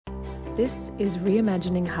This is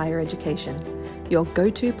Reimagining Higher Education, your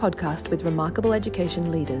go-to podcast with remarkable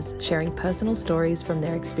education leaders sharing personal stories from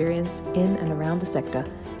their experience in and around the sector,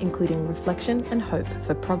 including reflection and hope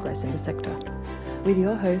for progress in the sector. With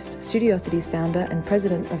your host, Studiosity's founder and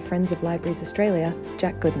president of Friends of Libraries Australia,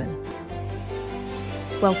 Jack Goodman.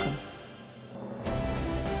 Welcome.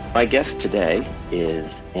 My guest today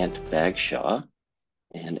is Ant Bagshaw,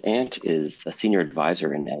 and Ant is a senior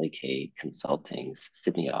advisor in L.E.K Consulting's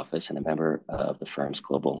Sydney office and a member of the firm's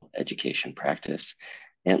global education practice.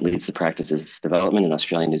 Ant leads the practice's development in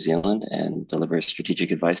Australia and New Zealand and delivers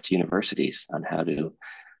strategic advice to universities on how to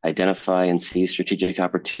identify and seize strategic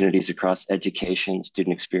opportunities across education,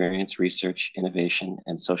 student experience, research, innovation,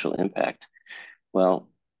 and social impact. Well,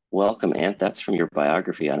 welcome, Ant. That's from your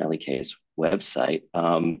biography on L.E.K's website.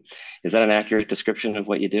 Is that an accurate description of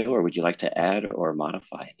what you do, or would you like to add or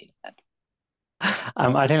modify any of that?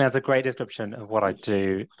 I think that's a great description of what I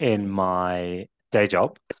do in my day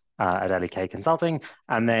job at L.E.K Consulting.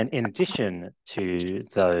 And then in addition to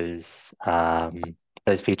those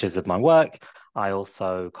features of my work, I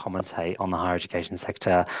also commentate on the higher education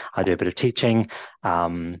sector. I do a bit of teaching,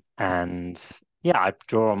 and yeah, I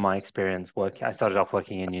draw on my experience working. I started off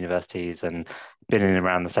working in universities and been in and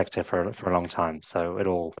around the sector for a long time. So it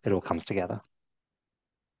all comes together.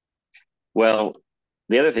 Well,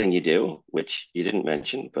 the other thing you do, which you didn't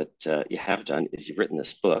mention, but you have done, is you've written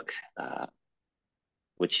this book,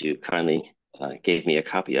 which you kindly gave me a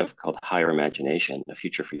copy of, called Higher Imagination, A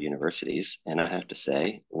Future for Universities. And I have to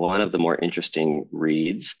say, one of the more interesting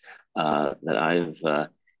reads that I've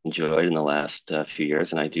enjoyed in the last few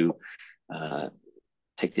years, and I do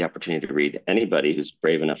take the opportunity to read anybody who's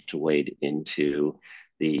brave enough to wade into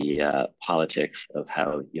the politics of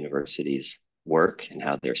how universities work and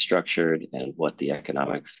how they're structured and what the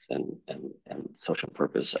economics and social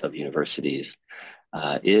purpose of universities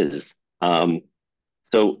is.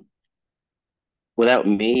 So without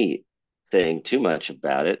me saying too much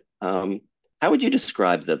about it, how would you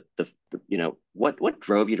describe the what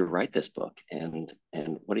drove you to write this book, and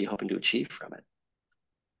what are you hoping to achieve from it?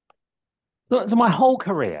 So my whole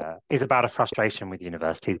career is about a frustration with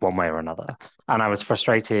universities one way or another. And I was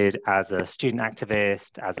frustrated as a student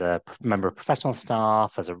activist, as a member of professional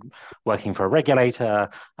staff, working for a regulator,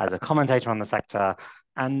 as a commentator on the sector.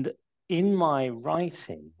 And in my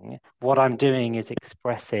writing, what I'm doing is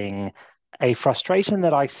expressing a frustration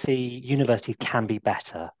that I see universities can be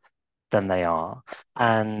better than they are.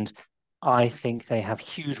 And I think they have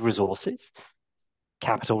huge resources.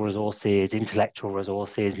 Capital resources, intellectual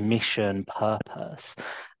resources, mission, purpose.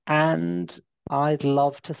 And I'd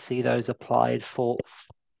love to see those applied for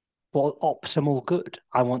optimal good.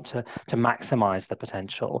 I want to maximize the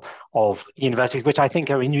potential of universities, which I think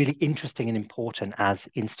are really interesting and important as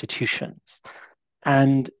institutions.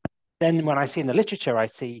 And then when I see in the literature, I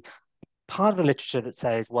see part of the literature that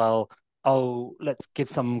says, well, oh, let's give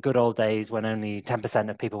some good old days when only 10%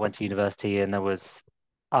 of people went to university and there was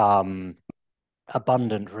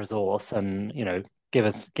abundant resource, and give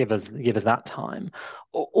us that time.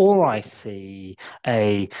 Or I see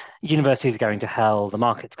a university is going to hell, the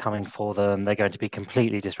market's coming for them, they're going to be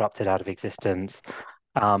completely disrupted out of existence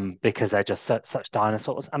because they're just such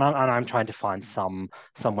dinosaurs. And I'm trying to find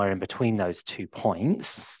somewhere in between those 2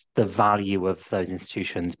 points, the value of those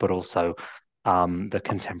institutions, but also the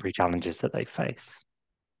contemporary challenges that they face.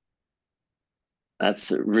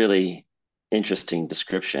 That's a really interesting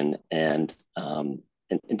description. And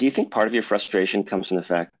do you think part of your frustration comes from the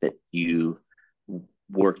fact that you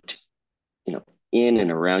worked, in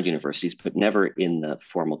and around universities, but never in the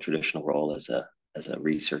formal traditional role as a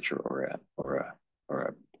researcher or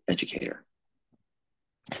a educator?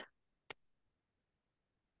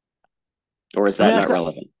 Or is that not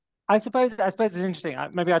relevant? I suppose it's interesting.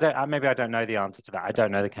 Maybe I don't know the answer to that. I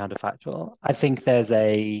don't know the counterfactual. I think there's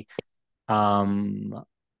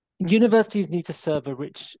universities need to serve a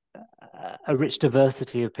rich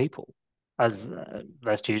diversity of people, as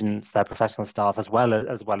their students, their professional staff, as well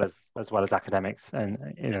as academics, and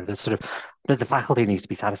the faculty needs to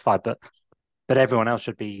be satisfied, but everyone else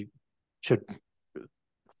should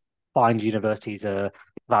find universities a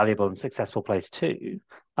valuable and successful place too.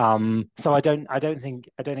 So I don't think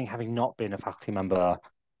having not been a faculty member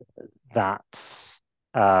that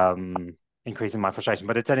increasing my frustration,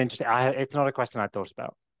 but it's it's not a question I thought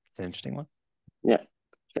about. It's an interesting one. Yeah,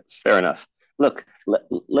 fair enough. Look,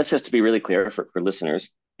 let's just to be really clear for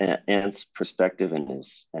listeners, Ant's perspective and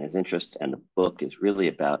his interest and the book is really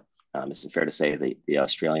about, is it fair to say, the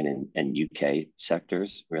Australian and UK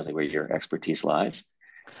sectors, really where your expertise lies?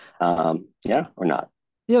 Yeah, or not?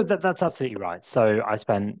 Yeah, that's absolutely right. So I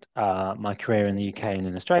spent my career in the UK and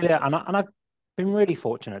in Australia, and I've been really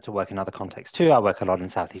fortunate to work in other contexts too. I work a lot in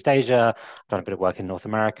Southeast Asia, I've done a bit of work in North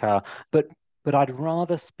America, but I'd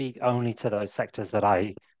rather speak only to those sectors that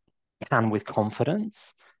I can with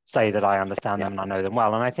confidence say that I understand Yeah, them and I know them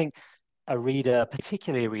well. And I think a reader,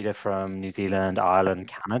 particularly a reader from New Zealand, Ireland,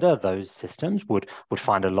 Canada, those systems would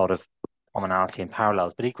find a lot of commonality and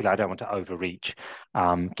parallels. But equally, I don't want to overreach,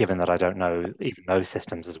 given that I don't know even those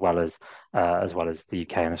systems as well as the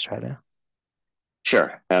UK and Australia.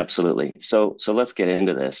 sure, absolutely. So let's get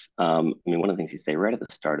into this. I mean, one of the things you say right at the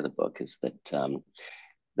start of the book is that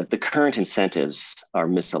the current incentives are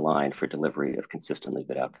misaligned for delivery of consistently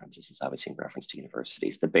good outcomes. This is obviously in reference to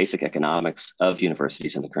universities. The basic economics of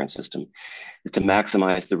universities in the current system is to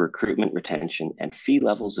maximize the recruitment, retention, and fee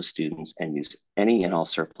levels of students and use any and all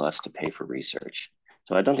surplus to pay for research.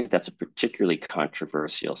 So I don't think that's a particularly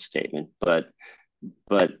controversial statement, but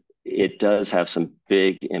it does have some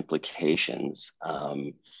big implications.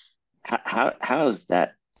 How is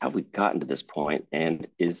that? How have we gotten to this point? And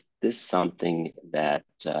is this something that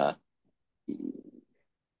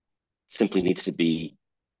simply needs to be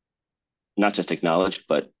not just acknowledged,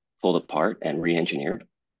 but pulled apart and re-engineered?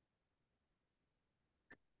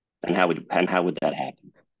 And how would that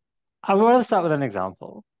happen? I would rather start with an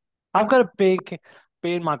example. I've got a big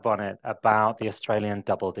bee in my bonnet about the Australian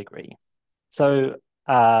double degree. So,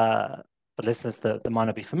 for listeners that might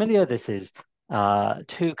not be familiar, this is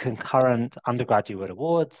two concurrent undergraduate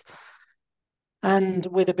awards, and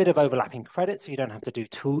with a bit of overlapping credit, so you don't have to do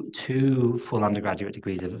two full undergraduate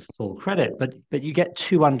degrees of full credit, but you get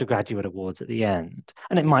two undergraduate awards at the end,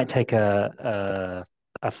 and it might take a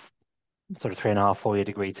sort of 3.5, 4 year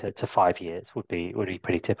degree to 5 years would be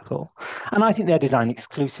pretty typical. And I think they're designed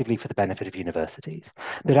exclusively for the benefit of universities.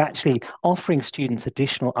 That actually offering students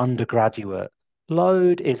additional undergraduate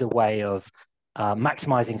load is a way of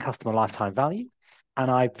maximizing customer lifetime value. And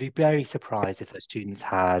I'd be very surprised if those students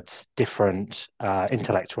had different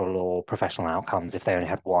intellectual or professional outcomes if they only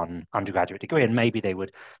had one undergraduate degree, and maybe they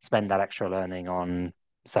would spend that extra learning on,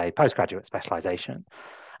 say, postgraduate specialization.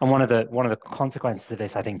 And one of the consequences of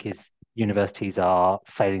this, I think, is universities are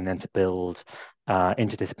failing then to build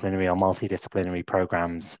interdisciplinary or multidisciplinary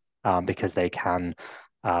programs because they can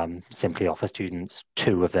simply offer students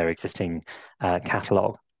two of their existing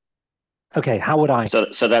catalog. Okay, how would I? So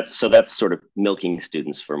that's sort of milking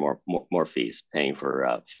students for more fees, paying for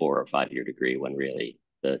a 4 or 5 year degree when really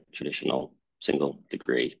the traditional single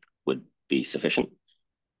degree would be sufficient.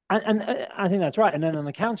 And I think that's right. And then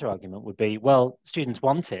the counter argument would be, well, students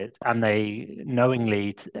want it and they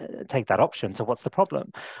knowingly take that option. So what's the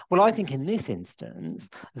problem? Well, I think in this instance,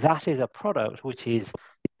 that is a product which is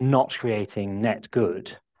not creating net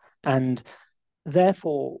good. And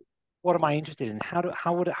therefore, what am I interested in?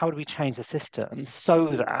 How would we change the system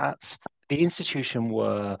so that the institution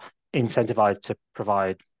were incentivized to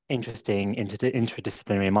provide interesting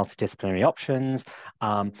interdisciplinary and multidisciplinary options,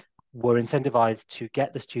 were incentivized to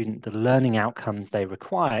get the student the learning outcomes they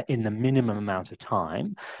require in the minimum amount of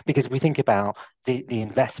time? Because if we think about the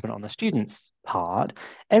investment on the student's part,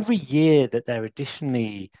 every year that they're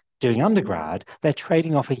additionally doing undergrad, they're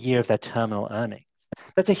trading off a year of their terminal earnings.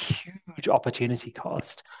 That's a huge opportunity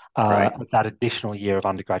cost Right. of that additional year of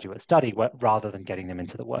undergraduate study rather than getting them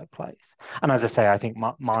into the workplace. And as I say, I think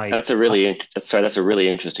That's a really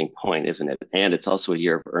interesting point, isn't it? And it's also a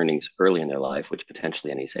year of earnings early in their life, which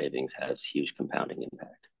potentially any savings has huge compounding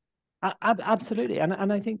impact. absolutely.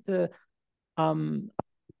 And I think the um,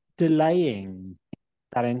 delaying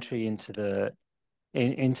that entry into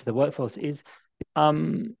the workforce is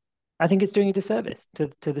I think it's doing a disservice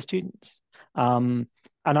to the students. Um,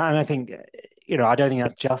 and I think, I don't think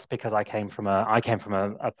that's just because I came from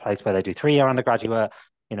a place where they do 3 year undergraduate,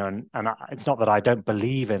 it's not that I don't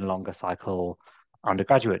believe in longer cycle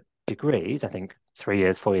undergraduate degrees. I think 3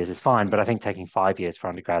 years, 4 years is fine, but I think taking 5 years for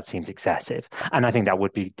undergrad seems excessive. And I think that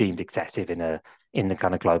would be deemed excessive in the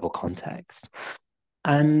kind of global context.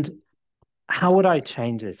 And how would I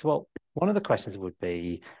change this? Well, one of the questions would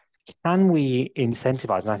be, can we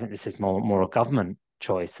incentivize, and I think this is more a government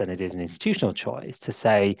choice than it is an institutional choice, to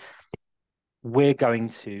say we're going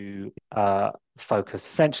to focus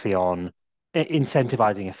essentially on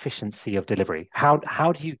incentivizing efficiency of delivery. How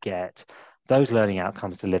do you get those learning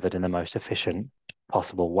outcomes delivered in the most efficient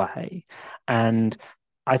possible way? And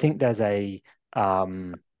I think there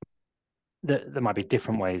might be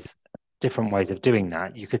different ways of doing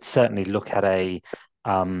that. You could certainly look at a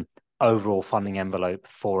overall funding envelope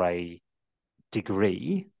for a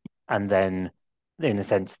degree, and then, in a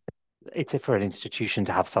sense, it's for an institution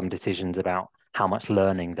to have some decisions about how much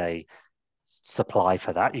learning they supply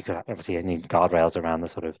for that. You could obviously need guardrails around the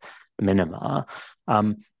sort of minima.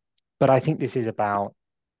 But I think this is about,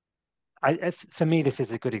 for me, this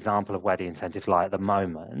is a good example of where the incentives lie at the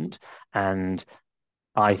moment. And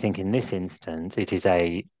I think in this instance, it's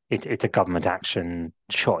a government action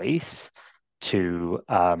choice to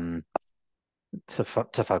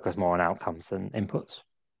focus more on outcomes than inputs.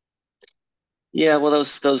 Yeah, well,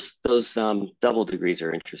 those double degrees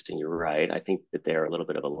are interesting. You're right. I think that they're a little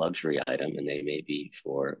bit of a luxury item, and they may be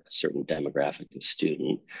for a certain demographic of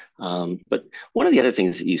student. But one of the other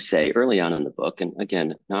things that you say early on in the book, and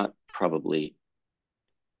again, not probably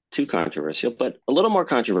too controversial, but a little more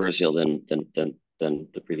controversial than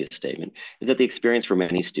the previous statement, is that the experience for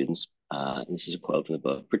many students, and this is a quote from the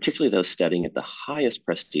book, particularly those studying at the highest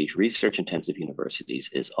prestige research-intensive universities,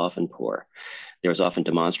 is often poor. There is often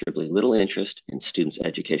demonstrably little interest in students'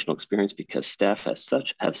 educational experience because staff have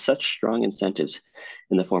such strong incentives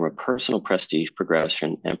in the form of personal prestige,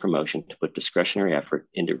 progression, and promotion to put discretionary effort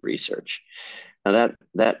into research. Now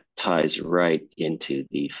that ties right into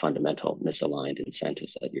the fundamental misaligned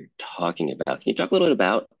incentives that you're talking about. Can you talk a little bit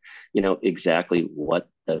about, exactly what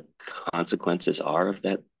the consequences are of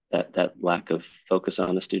that lack of focus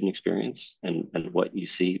on the student experience, and what you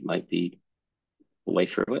see might be a way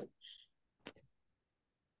through it?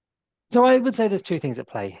 So I would say there's two things at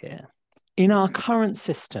play here. In our current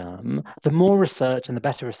system, the more research and the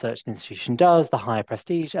better research an institution does, the higher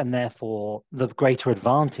prestige, and therefore the greater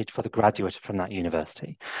advantage for the graduate from that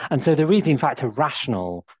university. And so there is, in fact, a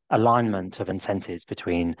rational alignment of incentives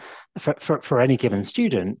for any given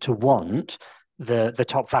student to want the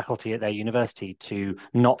top faculty at their university to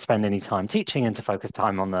not spend any time teaching and to focus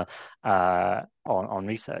time on on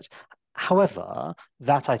research. However,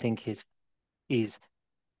 that I think is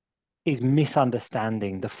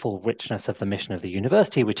misunderstanding the full richness of the mission of the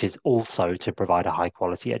university, which is also to provide a high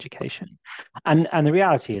quality education. And the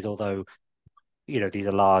reality is, although these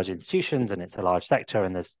are large institutions and it's a large sector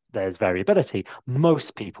and there's variability,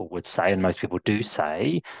 most people would say, and most people do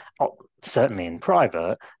say, certainly in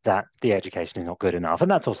private, that the education is not good enough.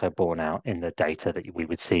 And that's also borne out in the data that we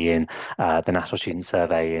would see in the National Student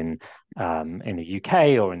Survey in the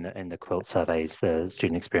UK, or in the Quilt surveys, the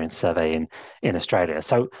Student Experience Survey in Australia.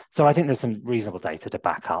 So I think there's some reasonable data to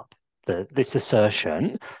back up this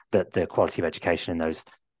assertion that the quality of education in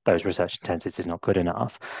those research intensives is not good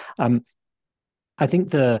enough. I think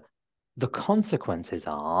the consequences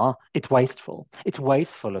are it's wasteful. It's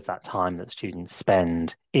wasteful of that time that students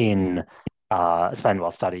spend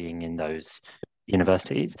while studying in those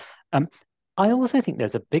universities. I also think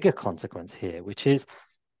there's a bigger consequence here, which is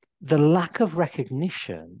the lack of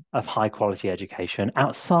recognition of high quality education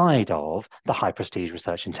outside of the high prestige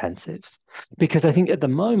research intensives. Because I think at the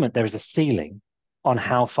moment there is a ceiling on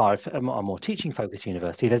how far, a more teaching focused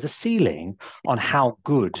university, there's a ceiling on how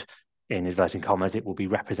good, in inverting commas, it will be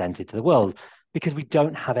represented to the world, because we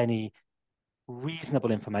don't have any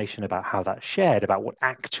reasonable information about how that's shared, about what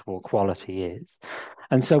actual quality is.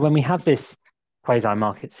 And so when we have this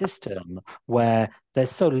quasi-market system where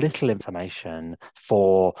there's so little information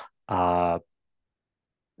there's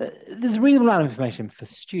a reasonable amount of information for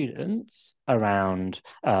students around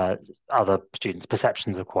other students'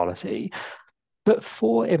 perceptions of quality, but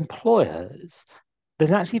for employers,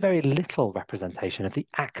 there's actually very little representation of the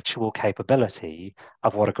actual capability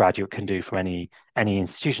of what a graduate can do from any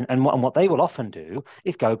institution. And what they will often do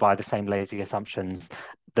is go by the same lazy assumptions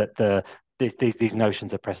that these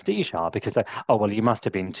notions of prestige are, because well, you must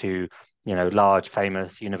have been to large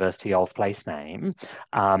famous university of place name,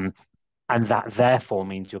 and that therefore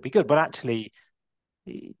means you'll be good. But actually,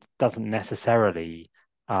 it doesn't necessarily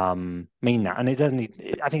mean that, and I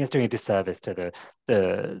think it's doing a disservice to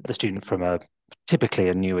the student from typically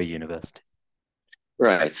a newer university.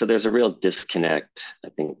 Right. So there's a real disconnect, I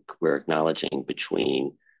think we're acknowledging,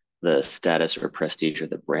 between the status or prestige or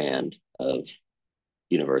the brand of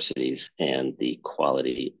universities and the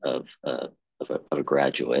quality of a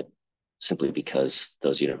graduate, simply because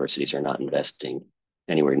those universities are not investing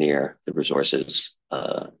anywhere near the resources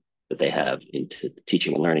that they have into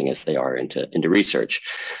teaching and learning as they are into research.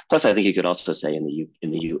 Plus, I think you could also say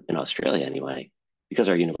in Australia anyway, because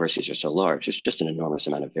our universities are so large, there's just an enormous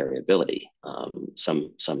amount of variability.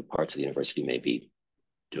 Some parts of the university may be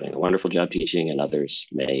doing a wonderful job teaching, and others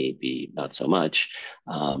may be not so much.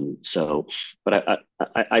 But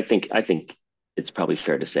I think it's probably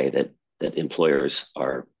fair to say that employers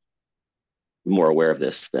are more aware of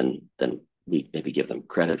this than we maybe give them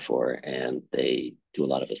credit for, and they do a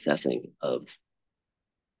lot of assessing of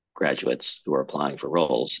graduates who are applying for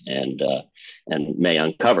roles, and may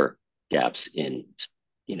uncover gaps in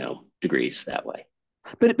degrees that way.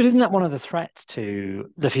 But isn't that one of the threats to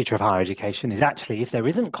the future of higher education is actually if there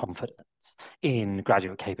isn't confidence in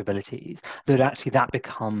graduate capabilities, that actually that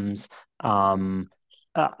becomes a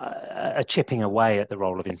chipping away at the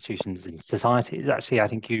role of institutions in societies. Actually, I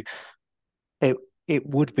think it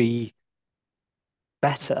would be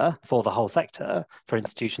better for the whole sector for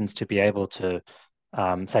institutions to be able to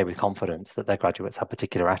say with confidence that their graduates have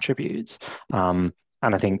particular attributes. And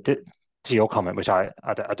I think that, to your comment, which I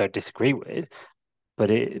don't disagree with, but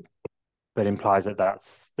it implies that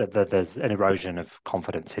there's an erosion of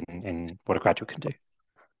confidence in what a graduate can do.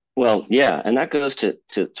 Well, yeah, and that goes to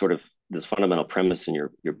sort of this fundamental premise in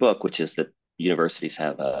your book, which is that universities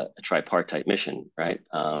have a tripartite mission, right?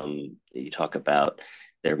 You talk about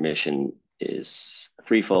their mission is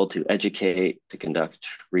threefold: to educate, to conduct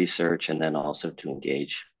research, and then also to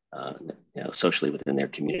engage, socially within their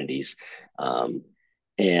communities,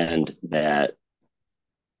 and that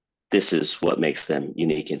this is what makes them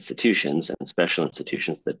unique institutions and special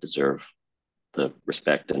institutions that deserve the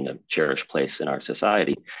respect and the cherished place in our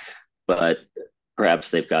society. But perhaps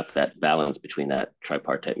they've got that balance between that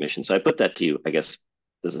tripartite mission. So I put that to you, I guess,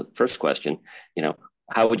 as a first question.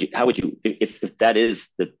 How would you, if that is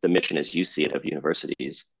the mission as you see it of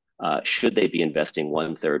universities, should they be investing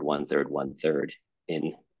 1/3, 1/3, 1/3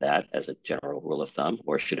 in that as a general rule of thumb,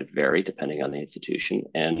 or should it vary depending on the institution?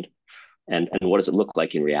 And what does it look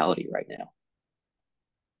like in reality right now?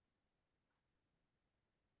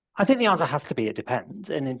 I think the answer has to be it depends,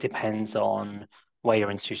 and it depends on where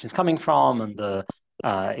your institution is coming from and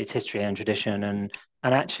its history and tradition, and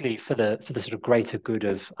actually for the sort of greater good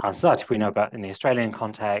of our society. We know about in the Australian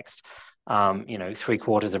context,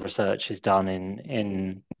 3/4 of research is done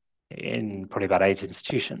in probably about 8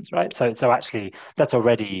 institutions, right? So actually that's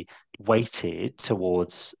already weighted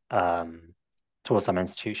towards some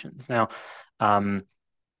institutions. Now,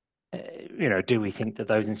 do we think that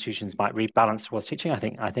those institutions might rebalance towards teaching? I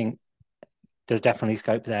think there's definitely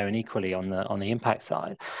scope there, and equally on the impact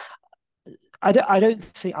side. I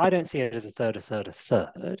don't see it as a third.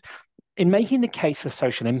 In making the case for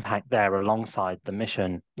social impact there alongside the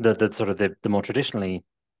mission, the sort of the more traditionally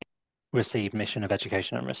received mission of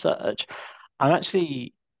education and research, I'm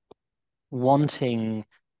actually wanting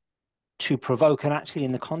to provoke, and actually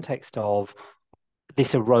in the context of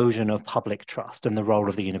this erosion of public trust and the role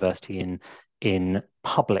of the university in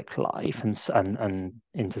public life and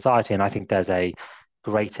in society. And I think there's a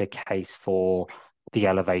greater case for the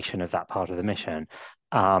elevation of that part of the mission.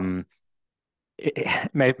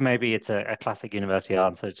 Maybe it's a classic university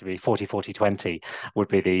answer to be 40-40-20 would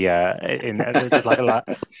be it's just like a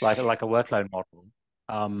workload model.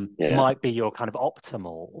 Might be your kind of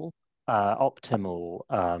optimal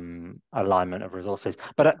alignment of resources,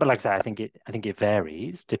 but like I say, I think it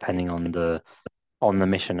varies depending on the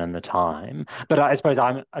mission and the time. But I suppose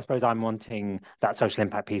I'm wanting that social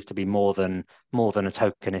impact piece to be more than a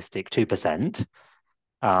tokenistic 2%.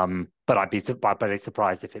 But I'd be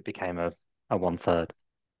surprised if it became a 1/3.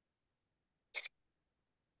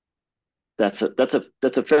 That's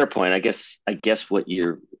a fair point. I guess what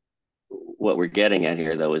we're getting at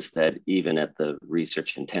here, though, is that even at the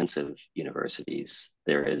research intensive universities,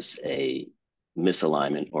 there is a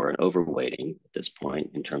misalignment or an overweighting at this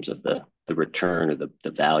point in terms of the return or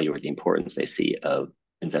the value or the importance they see of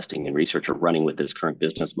investing in research or running with this current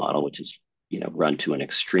business model, which is run to an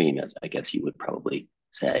extreme, as I guess you would probably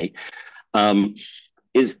say,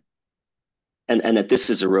 and that this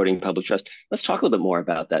is eroding public trust. Let's talk a little bit more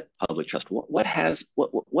about that public trust.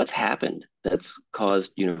 What's happened that's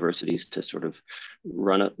caused universities to sort of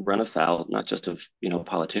run afoul, not just of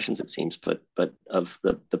politicians, it seems, but of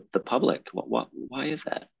the public? Why is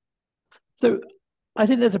that? So I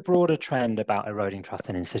think there's a broader trend about eroding trust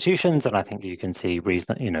in institutions, and I think you can see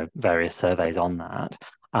various surveys on that.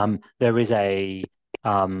 There is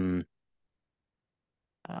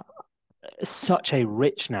such a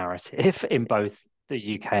rich narrative in both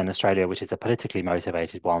the UK and Australia, which is a politically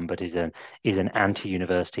motivated one, but is an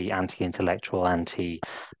anti-university, anti-intellectual,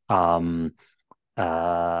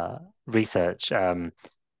 research, and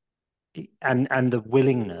the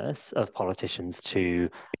willingness of politicians to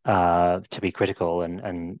be critical,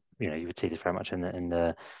 and you would see this very much in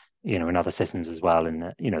other systems as well.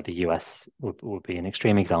 In the US would be an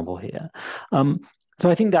extreme example here. So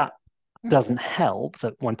I think that doesn't help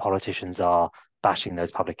that when politicians are bashing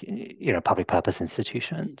those public purpose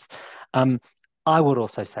institutions. I would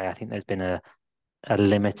also say I think there's been a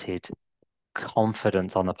limited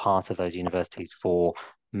confidence on the part of those universities for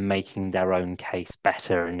making their own case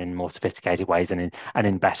better and in more sophisticated ways, and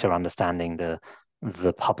in better understanding the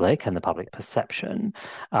public and the public perception.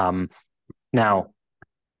 Now,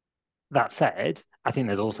 that said, I think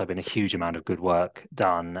there's also been a huge amount of good work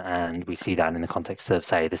done, and we see that in the context of,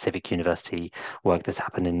 say, the civic university work that's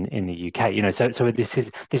happened in the UK. So this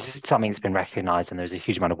is something that's been recognised, and there's a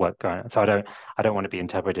huge amount of work going on. So I don't want to be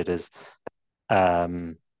interpreted as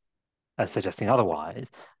suggesting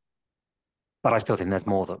otherwise, but I still think there's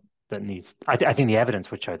more that needs. I think the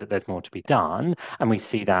evidence would show that there's more to be done, and we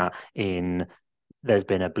see that there's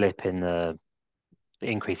been a blip in the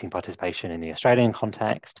increasing participation in the Australian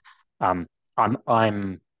context.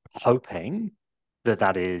 I'm hoping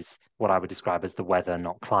that is what I would describe as the weather,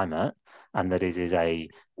 not climate, and that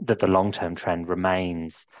the long-term trend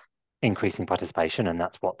remains increasing participation, and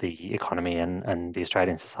that's what the economy and the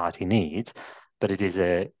Australian society needs. But it is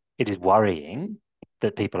worrying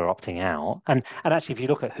that people are opting out, and actually, if you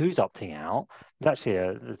look at who's opting out, there's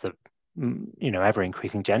a ever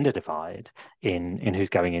increasing gender divide in who's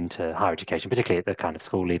going into higher education, particularly at the kind of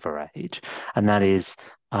school leaver age, and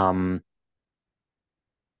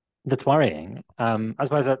that's worrying. I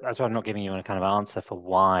suppose that's why I'm not giving you a kind of answer for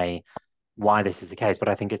why this is the case, but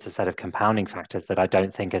I think it's a set of compounding factors that I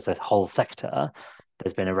don't think as a whole sector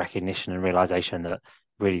there's been a recognition and realization that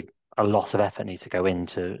really a lot of effort needs to go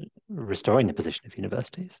into restoring the position of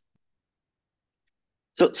universities.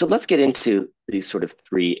 So let's get into these sort of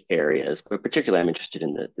three areas, but particularly I'm interested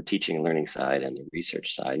in the teaching and learning side and the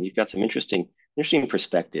research side. And you've got some interesting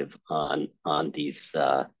perspective on these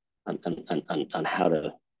on how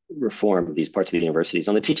to reform these parts of the universities.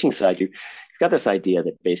 On the teaching side, you've got this idea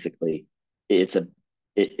that basically it's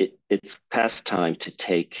past time to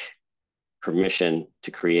take permission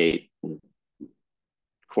to create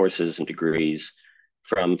courses and degrees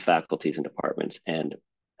from faculties and departments and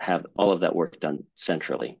have all of that work done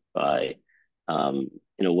centrally by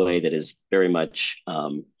in a way that is very much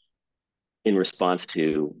in response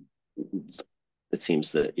to, it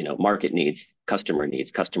seems that, market needs,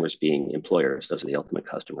 customers being employers. Those are the ultimate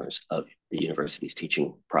customers of the university's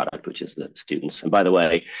teaching product, which is the students. And by the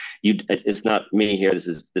way, it's not me here. This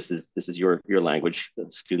is your language. The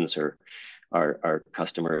students are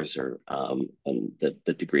customers, and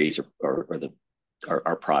the degrees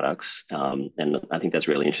are products. And I think that's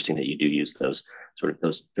really interesting that you do use those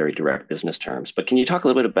very direct business terms. But can you talk a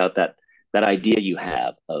little bit about that idea you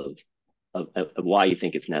have of why you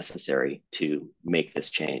think it's necessary to make this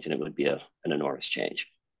change, and it would be an enormous change?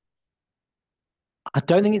 I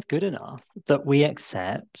don't think it's good enough that we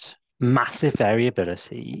accept massive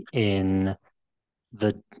variability in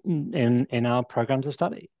our programs of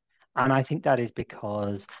study. And I think that is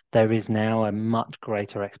because there is now a much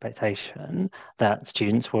greater expectation that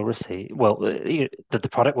students will receive, that the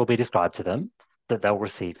product will be described to them, that they'll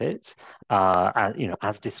receive it,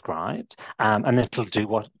 as described, and that it'll do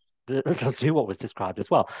what was described as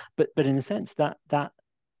well. But in a sense that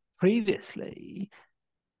previously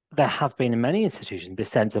there have been in many institutions this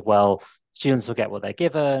sense of, well, students will get what they're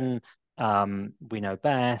given, we know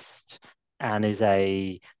best, and is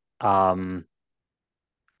I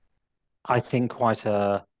think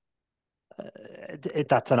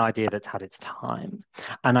that's an idea that's had its time.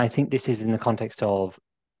 And I think this is in the context of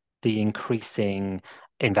the increasing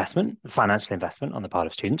financial investment on the part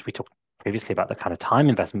of students. We talked previously about the kind of time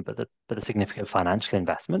investment, but the significant financial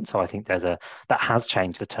investment. So I think that has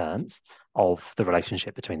changed the terms of the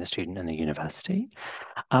relationship between the student and the university.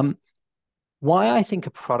 Why I think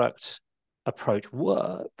a product approach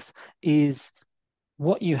works is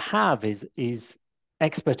what you have is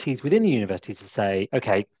expertise within the university to say,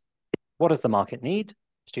 okay, what does the market need?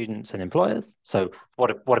 Students and employers. So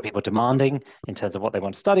what are people demanding in terms of what they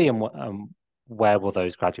want to study, and where will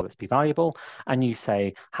those graduates be valuable? And you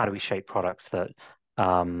say, how do we shape products that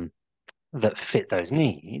fit those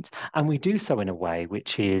needs? And we do so in a way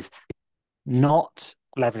which is not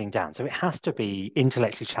leveling down. So it has to be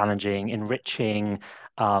intellectually challenging, enriching,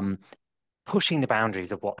 pushing the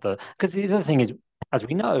boundaries of because the other thing is, as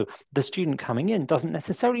we know, the student coming in doesn't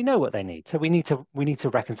necessarily know what they need. So we need to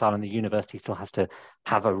reconcile, and the university still has to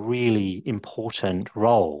have a really important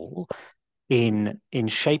role in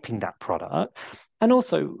shaping that product. And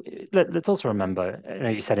also, let's also remember,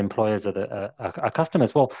 you said employers are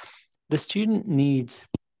customers. Well, the student needs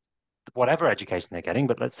whatever education they're getting,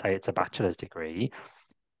 but let's say it's a bachelor's degree,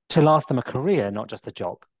 to last them a career, not just a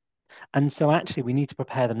job. And so actually we need to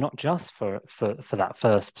prepare them not just for that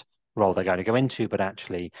first role they're going to go into, but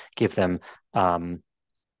actually give them a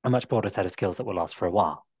much broader set of skills that will last for a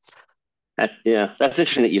while. Yeah, that's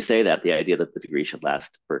interesting that you say that, the idea that the degree should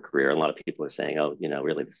last for a career. And a lot of people are saying, oh,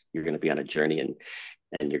 really, you're going to be on a journey, and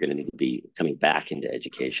you're going to need to be coming back into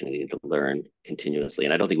education and you need to learn continuously.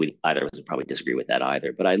 And I don't think either of us would probably disagree with that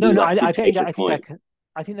either. But I think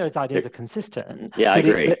those ideas are consistent. Yeah, I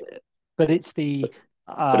agree. But it's the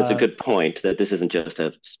But it's a good point that this isn't just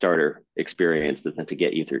a starter experience that's meant to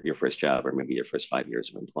get you through your first job or maybe your first 5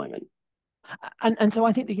 years of employment. and so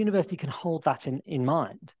I think the university can hold that in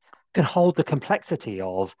mind, can hold the complexity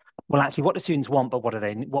of, well, actually, what do students want, but what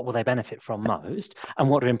will they benefit from most, and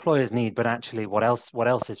what do employers need, but actually, what else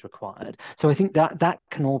is required? So I think that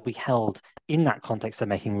can all be held in that context of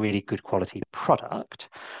making really good quality product.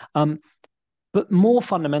 But more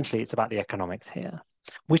fundamentally, it's about the economics here,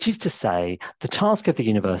 which is to say, the task of the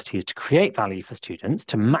university is to create value for students,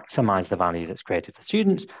 to maximize the value that's created for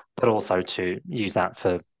students, but also to use that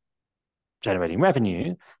for generating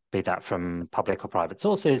revenue, be that from public or private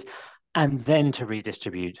sources, and then to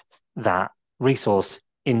redistribute that resource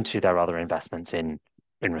into their other investments in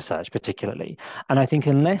research, particularly. And I think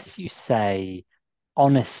unless you say,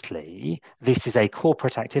 honestly, this is a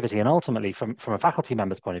corporate activity, and ultimately, from a faculty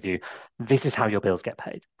member's point of view, this is how your bills get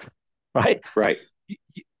paid, right? Right.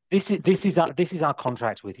 This is our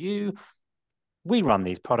contract with you. We run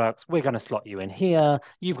these products. We're going to slot you in here.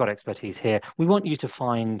 You've got expertise here. We want you to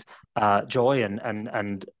find joy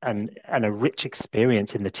and a rich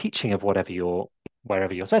experience in the teaching of wherever your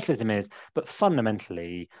specialism is. But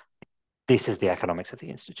fundamentally, this is the economics of the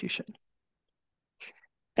institution.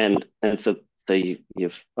 And so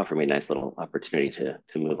you've offered me a nice little opportunity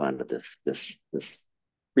to move on to this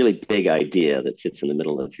really big idea that sits in the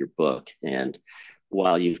middle of your book. And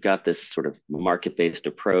while you've got this sort of market-based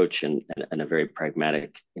approach and a very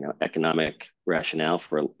pragmatic, economic rationale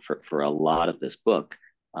for a lot of this book,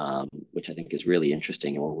 which I think is really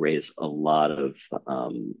interesting and will raise a lot of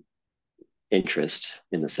interest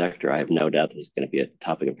in the sector, I have no doubt this is going to be a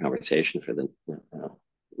topic of conversation for the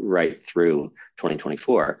right through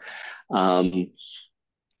 2024. But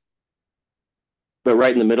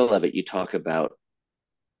right in the middle of it, you talk about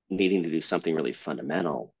needing to do something really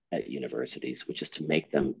fundamental at universities, which is to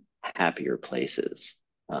make them happier places.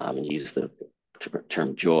 And use the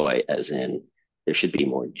term joy as in there should be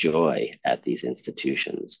more joy at these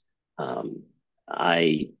institutions.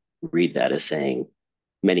 I read that as saying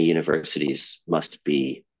many universities must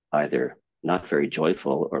be either not very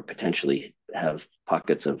joyful or potentially have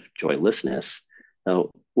pockets of joylessness.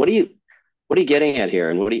 So what are you getting at here,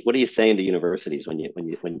 and what are you saying to universities when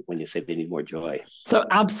you say they need more joy? So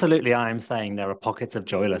absolutely, I am saying there are pockets of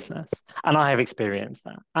joylessness, and I have experienced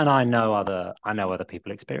that, and I know other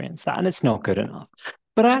people experience that, and it's not good enough.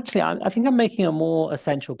 But actually, I think I'm making a more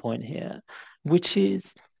essential point here, which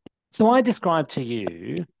is, so I described to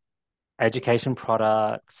you education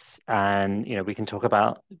products, and we can talk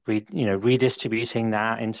about redistributing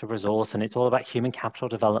that into resource, and it's all about human capital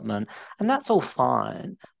development, and that's all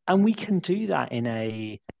fine, and we can do that in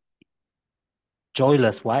a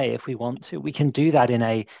joyless way if we want to. We can do that in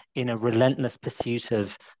a relentless pursuit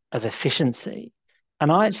of efficiency,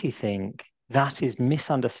 and I actually think that is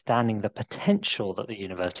misunderstanding the potential that the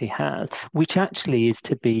university has, which actually is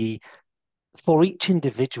to be for each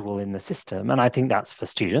individual in the system, and I think that's for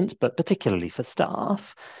students, but particularly for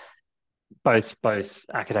staff, both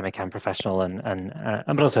academic and professional, and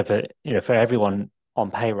but also for everyone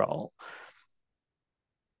on payroll.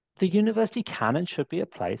 The university can and should be a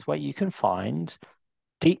place where you can find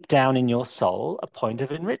deep down in your soul a point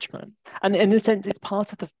of enrichment, and in a sense, it's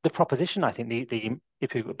part of the proposition. I think the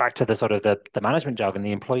if you go back to the sort of the management jargon,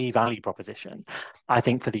 the employee value proposition, I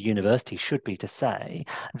think for the university should be to say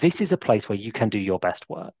this is a place where you can do your best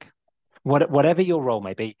work. Whatever your role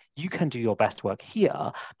may be, you can do your best work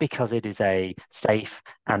here because it is a safe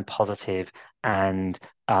and positive and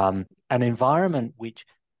an environment which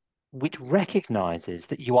recognizes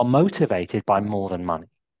that you are motivated by more than money.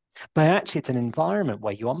 But actually, it's an environment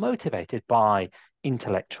where you are motivated by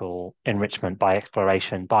intellectual enrichment, by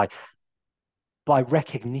exploration, by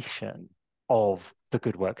recognition of the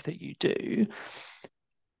good work that you do.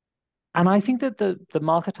 And I think that the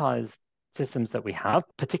marketized systems that we have,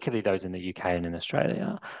 particularly those in the UK and in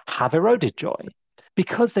Australia, have eroded joy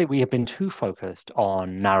because we have been too focused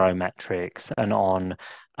on narrow metrics and on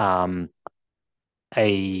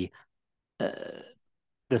the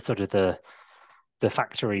sort of the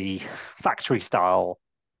factory style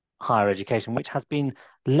higher education, which has been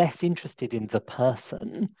less interested in the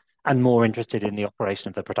person and more interested in the operation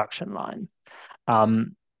of the production line.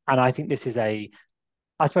 And I think this is I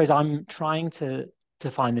suppose I'm trying to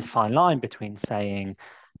find this fine line between saying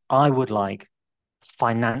I would like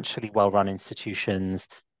financially well-run institutions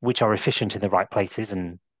which are efficient in the right places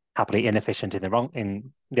and happily inefficient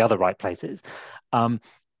in the other right places.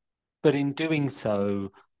 But in doing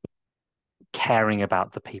so, caring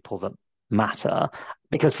about the people that matter.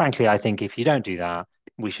 Because frankly, I think if you don't do that,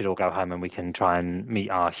 we should all go home and we can try and meet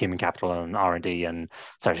our human capital and R&D and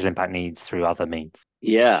social impact needs through other means.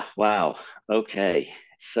 Yeah. Wow. Okay.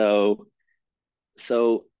 So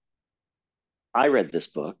I read this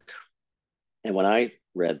book, and when I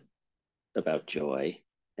read about joy,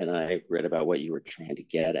 and I read about what you were trying to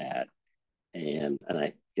get at, and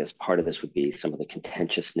I guess part of this would be some of the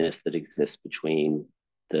contentiousness that exists between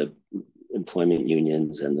the employment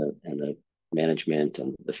unions and the management,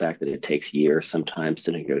 and the fact that it takes years sometimes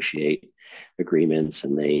to negotiate agreements,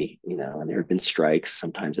 and and there have been strikes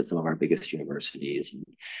sometimes at some of our biggest universities, and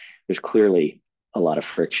there's clearly a lot of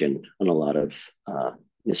friction and a lot of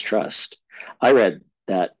mistrust. I read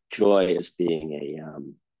that joy as being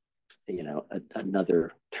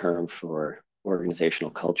another term for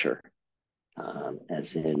organizational culture,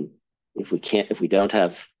 as in, if we don't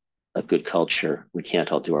have a good culture, we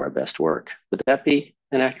can't all do our best work. Would that be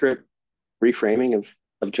an accurate reframing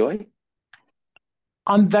of joy?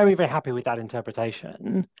 I'm very, very happy with that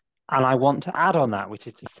interpretation. And I want to add on that, which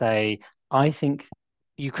is to say, I think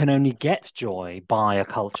you can only get joy by a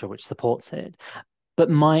culture which supports it. But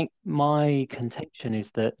my contention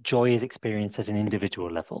is that joy is experienced at an individual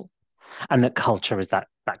level, and that culture is that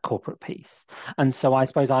corporate piece. And so I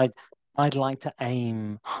suppose I'd like to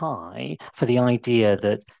aim high for the idea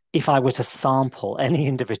that if I were to sample any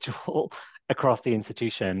individual across the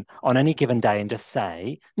institution on any given day and just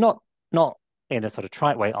say, not in a sort of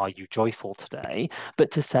trite way, are you joyful today?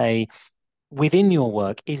 But to say, within your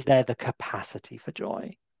work, is there the capacity for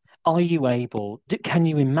joy? Are you able, can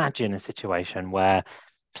you imagine a situation where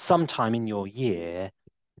sometime in your year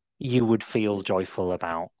you would feel joyful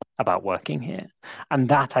about working here? And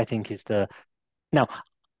that, I think, is now,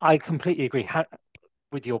 I completely agree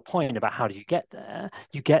with your point about how do you get there.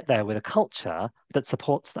 You get there with a culture that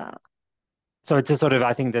supports that. So it's a sort of,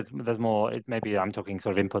 I think there's more, maybe I'm talking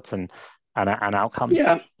sort of inputs and outcomes.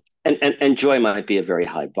 Yeah, and joy might be a very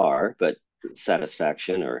high bar, but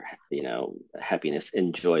satisfaction, or happiness,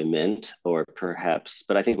 enjoyment, or perhaps,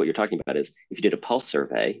 but I think what you're talking about is, if you did a pulse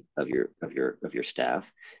survey of your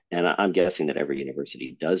staff, and I'm guessing that every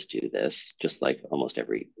university does do this, just like almost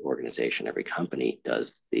every organization, every company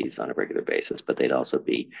does these on a regular basis, but they'd also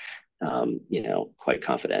be quite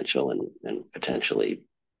confidential and potentially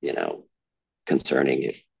concerning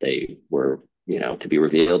if they were to be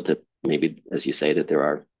revealed, to maybe, as you say, that there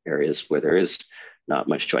are areas where there is not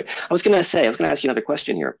much joy. I was going to ask you another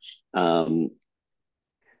question here.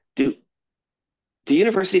 Do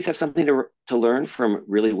universities have something to learn from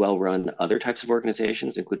really well-run other types of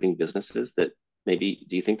organizations, including businesses, that maybe,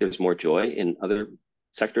 do you think there's more joy in other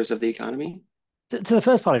sectors of the economy? To the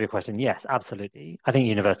first part of your question, yes, absolutely. I think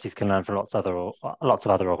universities can learn from lots of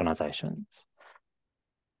other organizations.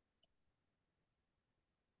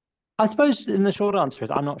 I suppose in the short answer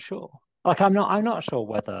is I'm not sure. Like I'm not sure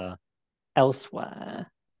whether elsewhere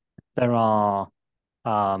there are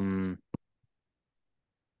I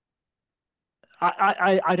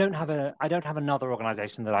don't have another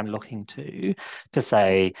organization that I'm looking to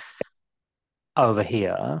say over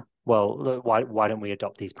here, well, look, why don't we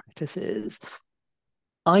adopt these practices?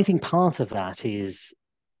 I think part of that is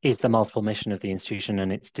the multiple mission of the institution,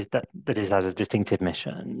 and it's that is as a distinctive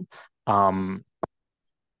mission.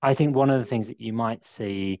 I think one of the things that you might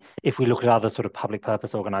see if we look at other sort of public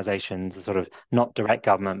purpose organizations, sort of not direct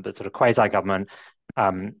government, but sort of quasi-government,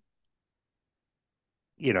 although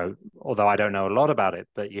I don't know a lot about it,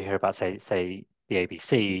 but you hear about, say the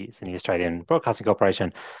ABC, it's in the Australian Broadcasting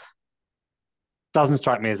Corporation, doesn't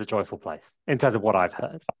strike me as a joyful place in terms of what I've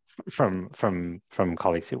heard from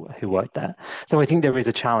colleagues who work there. So I think there is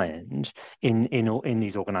a challenge in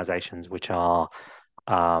these organizations which are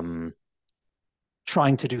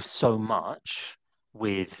trying to do so much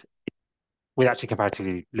with actually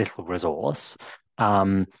comparatively little resource,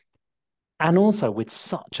 and also with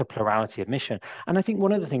such a plurality of mission. And I think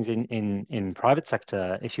one of the things in private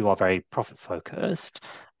sector, if you are very profit focused,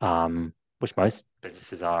 which most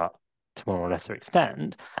businesses are to more or lesser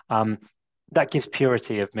extent, that gives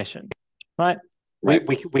purity of mission, right? Right.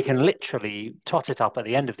 We can literally tot it up at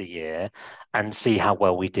the end of the year and see how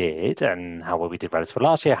well we did, and how well we did relative to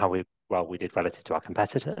last year, how well we did relative to our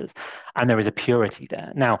competitors. And there is a purity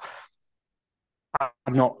there. Now,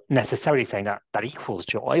 I'm not necessarily saying that equals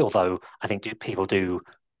joy, although I think people do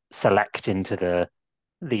select into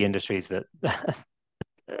the industries that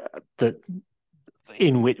that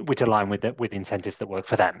in which align with incentives that work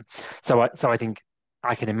for them. So I think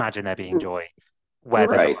I can imagine there being joy where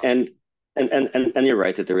right. And you're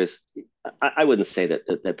right that there is. I wouldn't say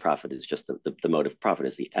that profit is just the motive. Profit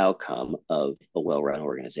is the outcome of a well-run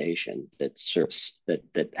organization that serves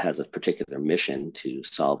that has a particular mission to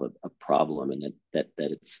solve a problem, and that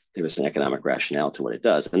there is an economic rationale to what it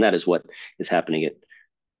does, and that is what is happening at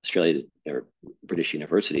Australia or British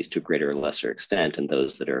universities to a greater or lesser extent, and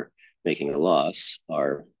those that are making a loss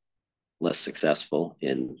are less successful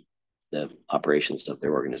in the operations of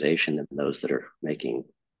their organization than those that are making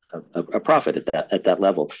a profit at that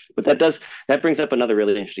level. But that brings up another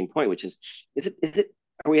really interesting point, which is it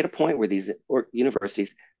are we at a point where these or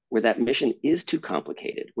universities where that mission is too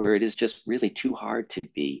complicated, where it is just really too hard to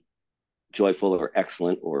be joyful or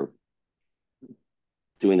excellent or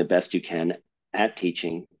doing the best you can at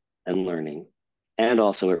teaching and learning, and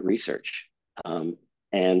also at research,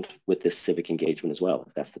 and with this civic engagement as well,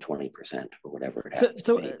 if that's the 20% or whatever it happens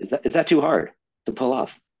to be. Is that too hard to pull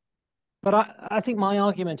off? But I think my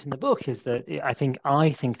argument in the book is that I think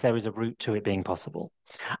there is a route to it being possible.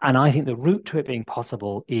 And I think the route to it being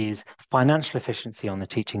possible is financial efficiency on the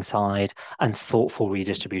teaching side and thoughtful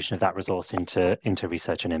redistribution of that resource into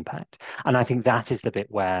research and impact. And I think that is the bit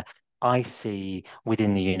where I see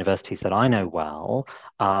within the universities that I know well,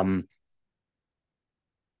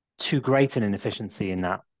 too great an inefficiency in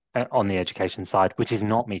that on the education side, which is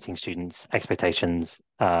not meeting students' expectations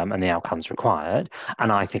and the outcomes required.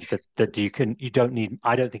 And I think that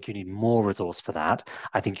I don't think you need more resource for that.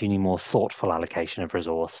 I think you need more thoughtful allocation of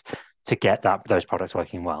resource to get those products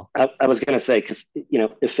working well. I was going to say, because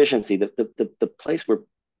efficiency, the place where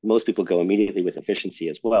most people go immediately with efficiency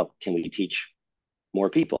as well. Can we teach more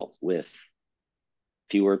people with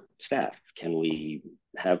fewer staff? Can we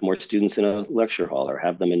have more students in a lecture hall or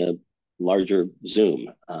have them in a larger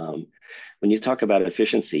Zoom? When you talk about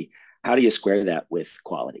efficiency, how do you square that with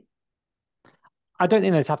quality? I don't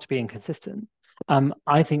think those have to be inconsistent.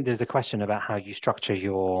 I think there's a question about how you structure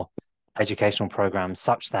your educational programs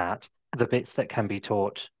such that the bits that can be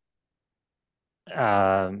taught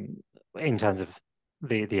in terms of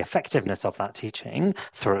the effectiveness of that teaching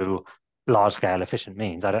through large-scale efficient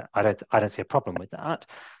means. I don't see a problem with that,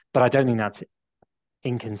 but I don't think that's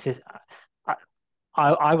inconsistent.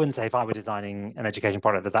 I wouldn't say if I were designing an education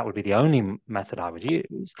product that would be the only method I would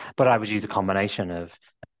use, but I would use a combination of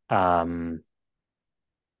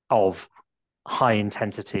high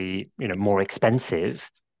intensity, more expensive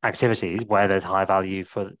activities where there's high value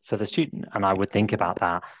for the student, and I would think about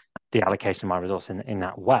the allocation of my resource in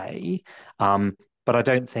that way. But I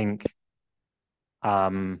don't think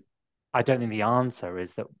the answer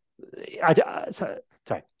is that.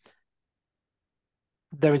 Sorry.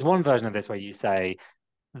 There is one version of this where you say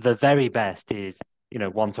the very best is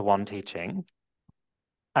one-to-one teaching,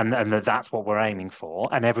 and that's what we're aiming for,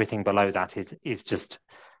 and everything below that is just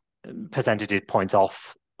percentage points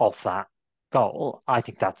off that goal. I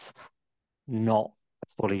think that's not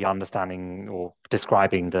fully understanding or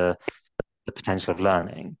describing the potential of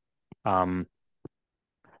learning.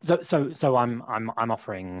 So I'm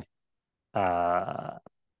offering.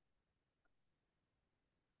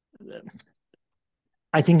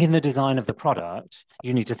 I think in the design of the product,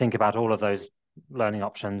 you need to think about all of those learning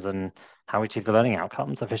options and how we achieve the learning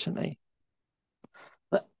outcomes efficiently.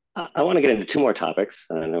 I want to get into two more topics.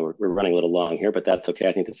 I know we're running a little long here, but that's okay.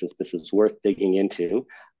 I think this is worth digging into.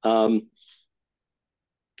 On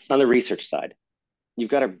the research side, you've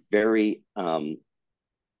got a very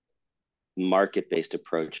market-based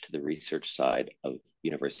approach to the research side of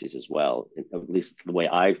universities as well. At least the way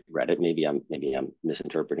I read it. Maybe I'm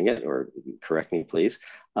misinterpreting it, or correct me, please.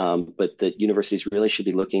 But the universities really should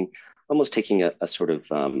be almost taking a sort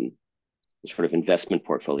of investment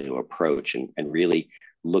portfolio approach and really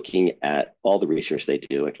looking at all the research they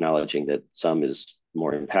do, acknowledging that some is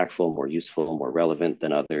more impactful, more useful, more relevant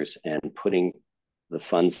than others, and putting the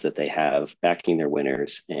funds that they have, backing their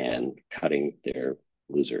winners and cutting their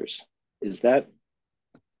losers. Is that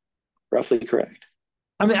roughly correct?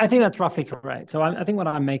 I mean, I think that's roughly correct. So I think what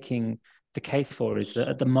I'm making the case for is that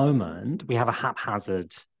at the moment we have a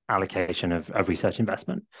haphazard allocation of research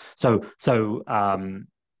investment. So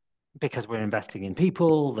because we're investing in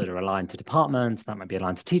people that are aligned to departments, that might be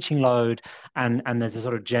aligned to teaching load, and there's a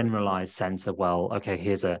sort of generalized sense of, well, okay,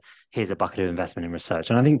 here's a bucket of investment in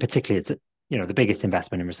research. And I think particularly it's the biggest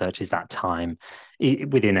investment in research is that time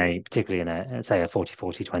within particularly in a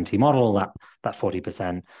 40-40-20 model, that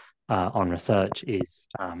 40% on research is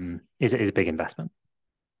a big investment.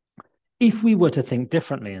 If we were to think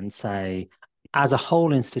differently and say, as a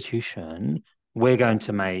whole institution, we're going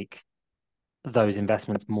to make those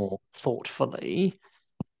investments more thoughtfully,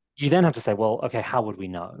 you then have to say, well, okay, how would we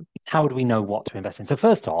know? How would we know what to invest in? So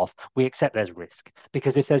first off, we accept there's risk,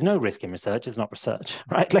 because if there's no risk in research, it's not research,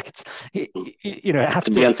 right? Like it has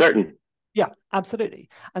to be uncertain. Yeah, absolutely.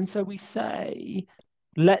 And so we say,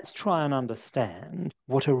 let's try and understand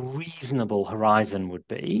what a reasonable horizon would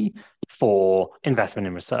be for investment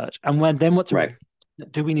in research. And Right.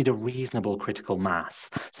 do we need a reasonable critical mass?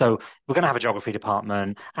 So we're going to have a geography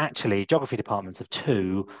department. Actually, geography departments of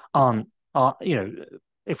two are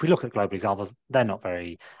if we look at global examples, they're not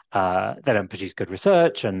very, they don't produce good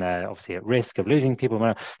research, and they're obviously at risk of losing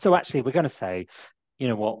people. So actually, we're going to say, you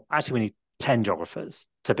know what, actually, we need 10 geographers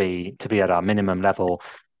to be at our minimum level.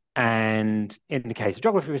 And in the case of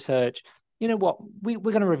geography research, you know what, we're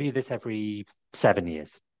going to review this every 7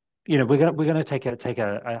 years. We're going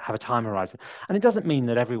to have a time horizon, and it doesn't mean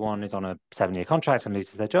that everyone is on a 7-year contract and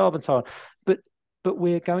loses their job and so on, but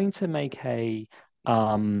we're going to make a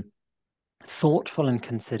thoughtful and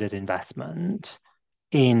considered investment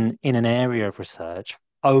in an area of research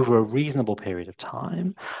over a reasonable period of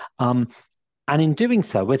time. And in doing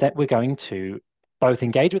so, we're going to both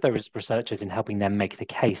engage with those researchers in helping them make the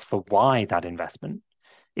case for why that investment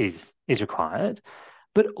is required,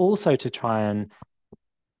 but also to try and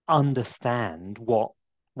understand what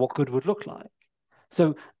good would look like.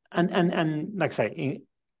 So, and like I say,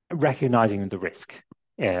 recognizing the risk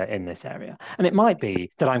in this area. And it might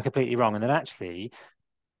be that I'm completely wrong, and that actually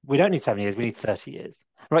we don't need 7 years, we need 30 years,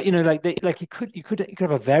 right? You could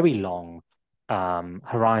have a very long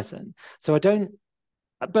horizon. So I don't,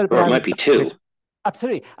 but Or it I might would be two.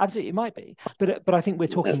 absolutely, it might be, but I think we're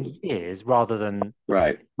talking years rather than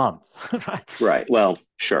months, right? Right. Well,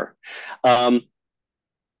 sure.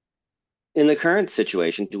 In the current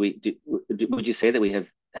situation, would you say that we have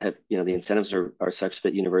the incentives are such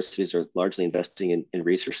that universities are largely investing in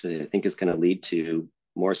research that they think is going to lead to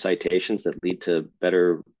more citations that lead to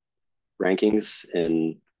better rankings,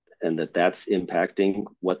 and that's impacting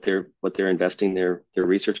what they're investing their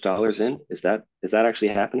research dollars in? Is that actually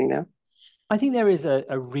happening now? I think there is a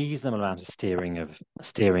reasonable amount of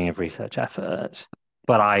steering of research effort,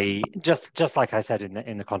 but I just like I said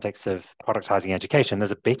in the context of productizing education,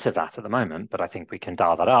 there's a bit of that at the moment, but I think we can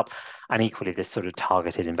dial that up. And equally, this sort of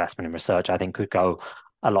targeted investment in research, I think, could go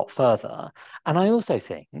a lot further. And I also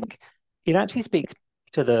think it actually speaks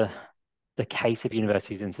to the case of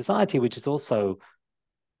universities in society, which is also,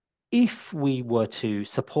 if we were to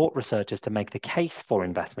support researchers to make the case for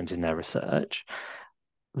investment in their research,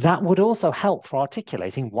 that would also help for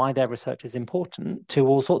articulating why their research is important to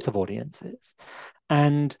all sorts of audiences.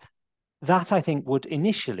 And that, I think, would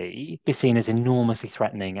initially be seen as enormously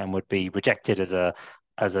threatening and would be rejected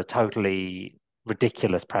as a totally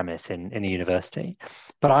ridiculous premise in a university.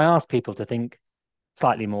 But I ask people to think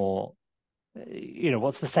slightly more,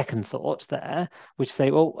 what's the second thought there, which say,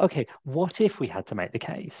 well, okay, what if we had to make the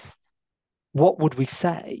case? What would we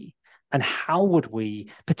say? And how would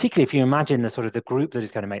we, particularly if you imagine the group that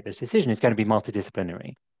is going to make this decision is going to be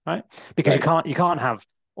multidisciplinary, right? Because you can't have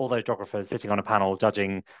all those geographers sitting on a panel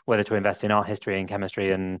judging whether to invest in art history and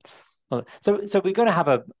chemistry, and so we're going to have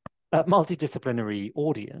a multidisciplinary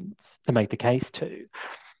audience to make the case to,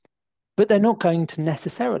 but they're not going to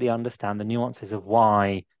necessarily understand the nuances of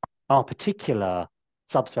why our particular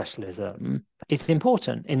subspecialism is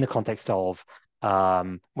important in the context of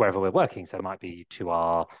wherever we're working. So it might be to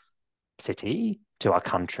our city, to our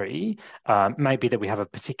country, maybe that we have a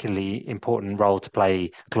particularly important role to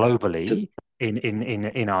play globally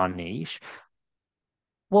in our niche.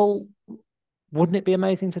 Well, wouldn't it be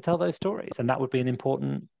amazing to tell those stories? And that would be an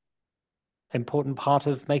important part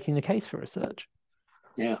of making the case for research.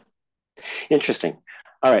 Yeah. Interesting.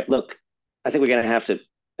 All right, look, I think we're going to have to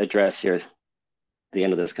address here at the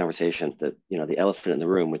end of this conversation the elephant in the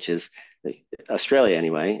room, which is Australia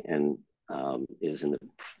anyway, and is in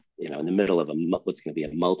the middle of what's going to be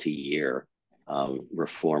a multi-year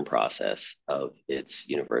reform process of its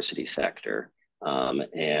university sector.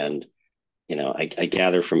 And I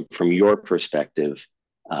gather from your perspective,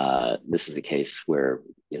 this is a case where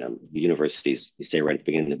universities, you say right at the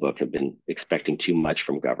beginning of the book, have been expecting too much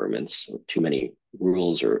from governments, or too many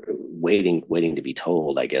rules, or waiting to be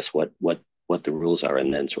told, I guess, what the rules are,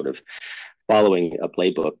 and then sort of following a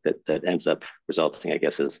playbook that ends up resulting, I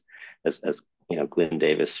guess, as Glenn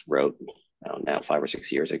Davis wrote now 5 or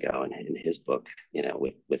 6 years ago in his book,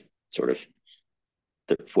 with sort of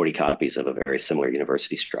the 40 copies of a very similar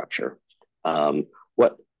university structure.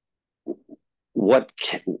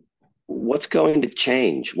 What's going to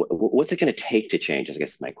change? What's it going to take to change? I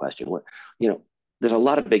guess is my question. There's a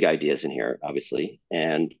lot of big ideas in here, obviously,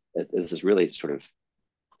 and this is really sort of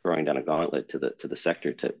throwing down a gauntlet to the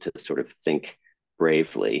sector to sort of think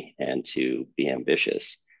bravely and to be ambitious.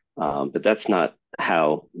 But that's not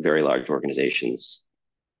how very large organizations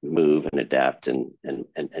move and adapt and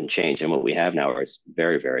change. And what we have now is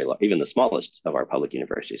very, very large. Even the smallest of our public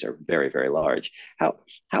universities are very, very large.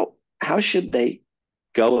 How should they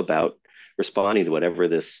go about responding to whatever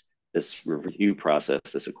this review process,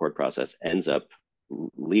 this accord process ends up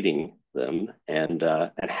leading them, and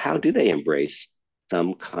how do they embrace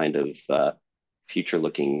some kind of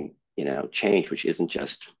future-looking, change, which isn't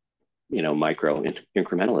just, micro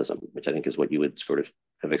incrementalism, which I think is what you would sort of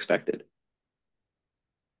have expected.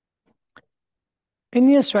 In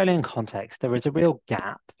the Australian context, there is a real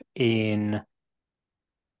gap in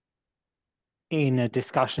a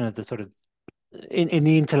discussion of the sort of in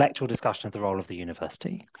the intellectual discussion of the role of the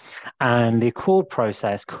university. And the accord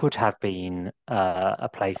process could have been a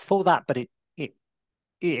place for that, but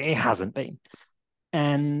it hasn't been.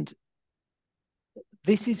 And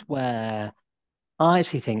this is where I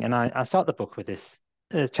actually think, and I start the book with this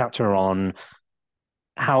chapter on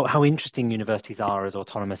how interesting universities are as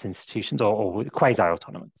autonomous institutions or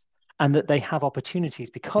quasi-autonomous, and that they have opportunities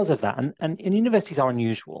because of that. And universities are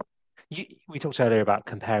unusual. We talked earlier about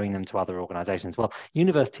comparing them to other organizations. Well,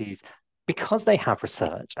 universities, because they have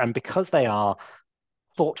research and because they are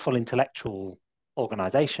thoughtful intellectual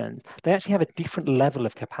organizations, they actually have a different level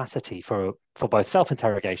of capacity for both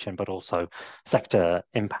self-interrogation, but also sector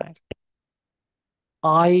impact.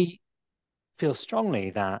 I feel strongly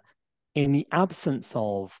that in the absence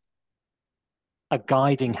of a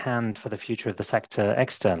guiding hand for the future of the sector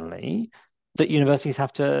externally, that universities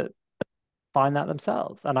have to find that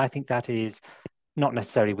themselves. And I think that is not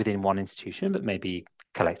necessarily within one institution, but maybe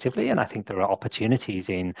collectively. And I think there are opportunities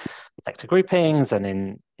in sector groupings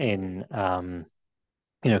and in kind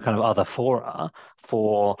of other fora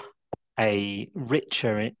for a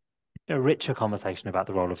richer conversation about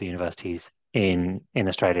the role of the universities in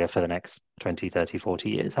Australia for the next 20, 30, 40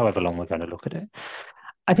 years, however long we're going to look at it.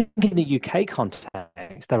 I think in the UK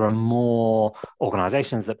context, there are more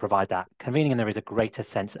organizations that provide that convening, and there is a greater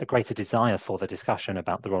desire for the discussion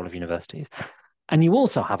about the role of universities. And you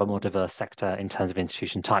also have a more diverse sector in terms of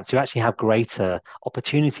institution types. You actually have greater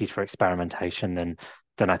opportunities for experimentation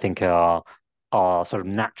than I think are sort of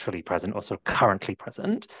naturally present or sort of currently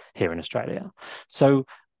present here in Australia. So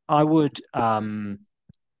I would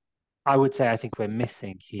say I think we're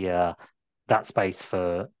missing here that space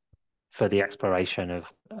for the exploration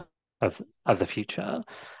of the future.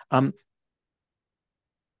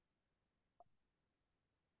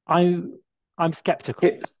 I'm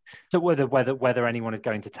skeptical to whether anyone is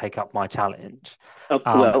going to take up my challenge.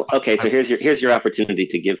 Well, okay. So here's your opportunity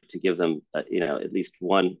to give them at least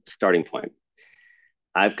one starting point.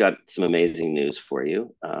 I've got some amazing news for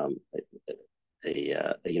you.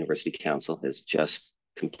 A university council has just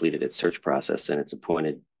completed its search process, and it's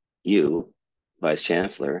appointed you vice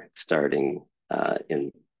chancellor starting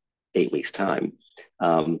in 8 weeks' time.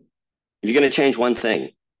 If you're going to change one thing,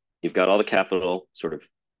 you've got all the capital, sort of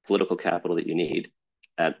political capital that you need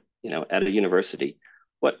at a university.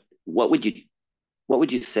 What would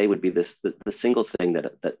you say would be the single thing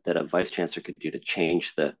that a vice chancellor could do to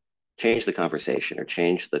change the conversation, or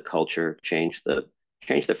change the culture, change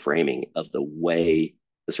the framing of the way,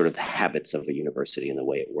 the sort of the habits of a university and the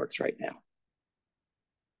way it works right now?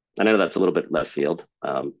 I know that's a little bit left field,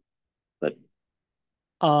 but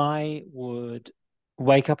I would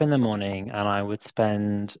wake up in the morning and I would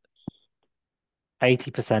spend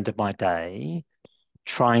 80% of my day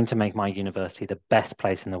trying to make my university the best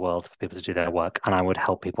place in the world for people to do their work, and I would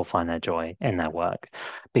help people find their joy in their work,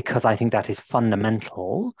 because I think that is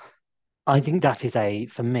fundamental. I think that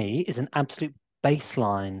for me, is an absolute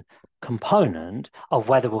baseline component of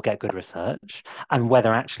whether we'll get good research and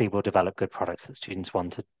whether actually we'll develop good products that students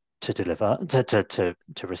want to deliver, to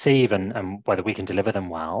receive, and whether we can deliver them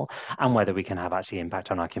well, and whether we can have actually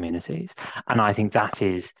impact on our communities. And I think that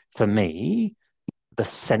is, for me, the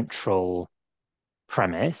central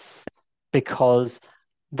premise, because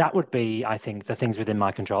that would be, I think, the things within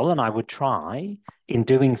my control. And I would try, in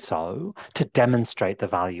doing so, to demonstrate the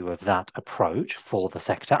value of that approach for the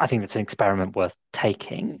sector. I think it's an experiment worth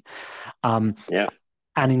taking. Yeah.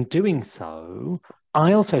 And in doing so,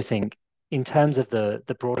 I also think, in terms of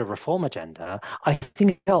the broader reform agenda, I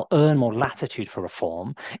think I'll earn more latitude for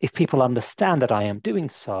reform if people understand that I am doing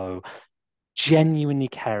so genuinely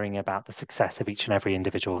caring about the success of each and every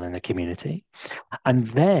individual in the community. And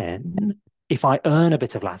then, if I earn a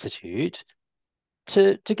bit of latitude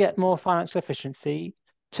to get more financial efficiency,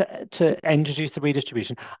 to introduce the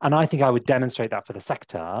redistribution, and I think I would demonstrate that for the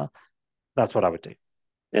sector, that's what I would do.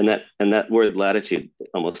 And that word latitude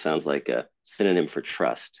almost sounds like synonym for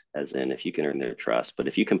trust, as in if you can earn their trust, but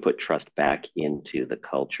if you can put trust back into the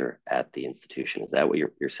culture at the institution. Is that what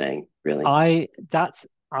you're saying, really? I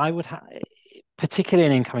would have, particularly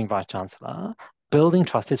an incoming vice chancellor, building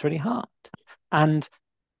trust is really hard. And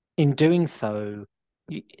in doing so,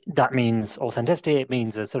 that means authenticity. It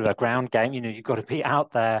means a sort of a ground game. You've got to be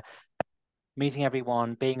out there, meeting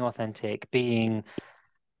everyone, being authentic, being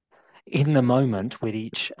in the moment with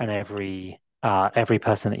each and every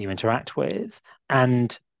person that you interact with.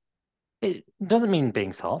 And it doesn't mean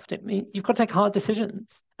being soft. It means you've got to take hard decisions.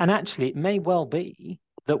 And actually, it may well be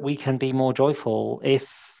that we can be more joyful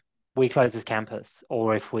if we close this campus,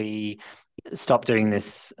 or if we stop doing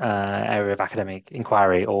this area of academic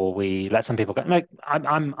inquiry, or we let some people go. No,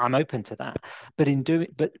 I'm open to that.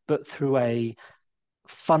 But through a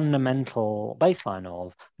fundamental baseline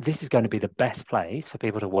of this is going to be the best place for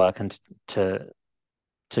people to work and to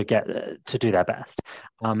get to do their best.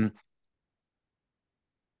 I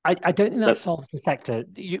don't think that solves the sector.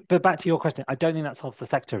 But back to your question, I don't think that solves the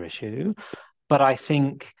sector issue. But I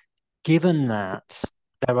think, given that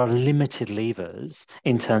there are limited levers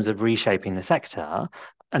in terms of reshaping the sector,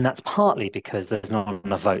 and that's partly because there's not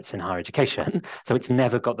enough votes in higher education, so it's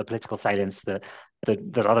never got the political salience that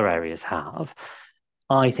other areas have.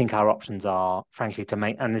 I think our options are, frankly, to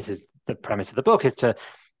make, and this is the premise of the book, is to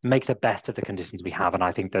make the best of the conditions we have. And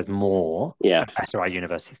I think there's more, the better our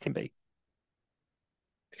universities can be.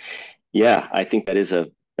 Yeah, I think that is a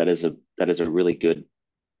really good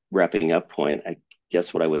wrapping up point. I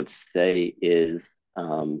guess what I would say is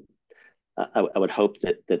I would hope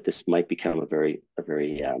that this might become a very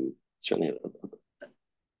certainly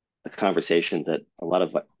a conversation that a lot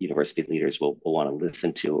of university leaders will want to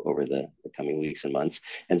listen to over the coming weeks and months.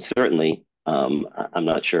 And certainly, I'm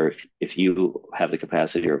not sure if you have the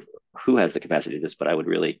capacity or who has the capacity to this, but I would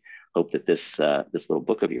really hope that this little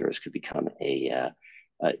book of yours could become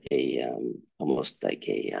almost like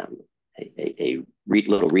a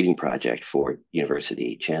little reading project for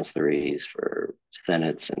university chancelleries, for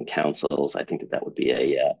senates and councils. I think that would be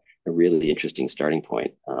a really interesting starting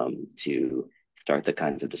point to start the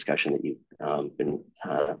kinds of discussion that you've been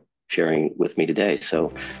sharing with me today.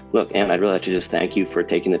 So look, Anne, I'd really like to just thank you for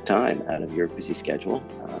taking the time out of your busy schedule.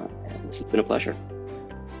 And this has been a pleasure.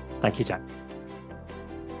 Thank you, Jack.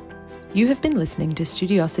 You have been listening to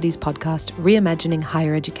Studiosity's podcast, Reimagining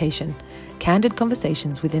Higher Education, candid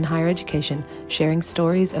conversations within higher education, sharing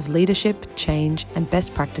stories of leadership, change, and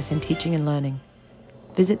best practice in teaching and learning.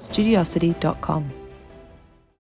 Visit studiosity.com.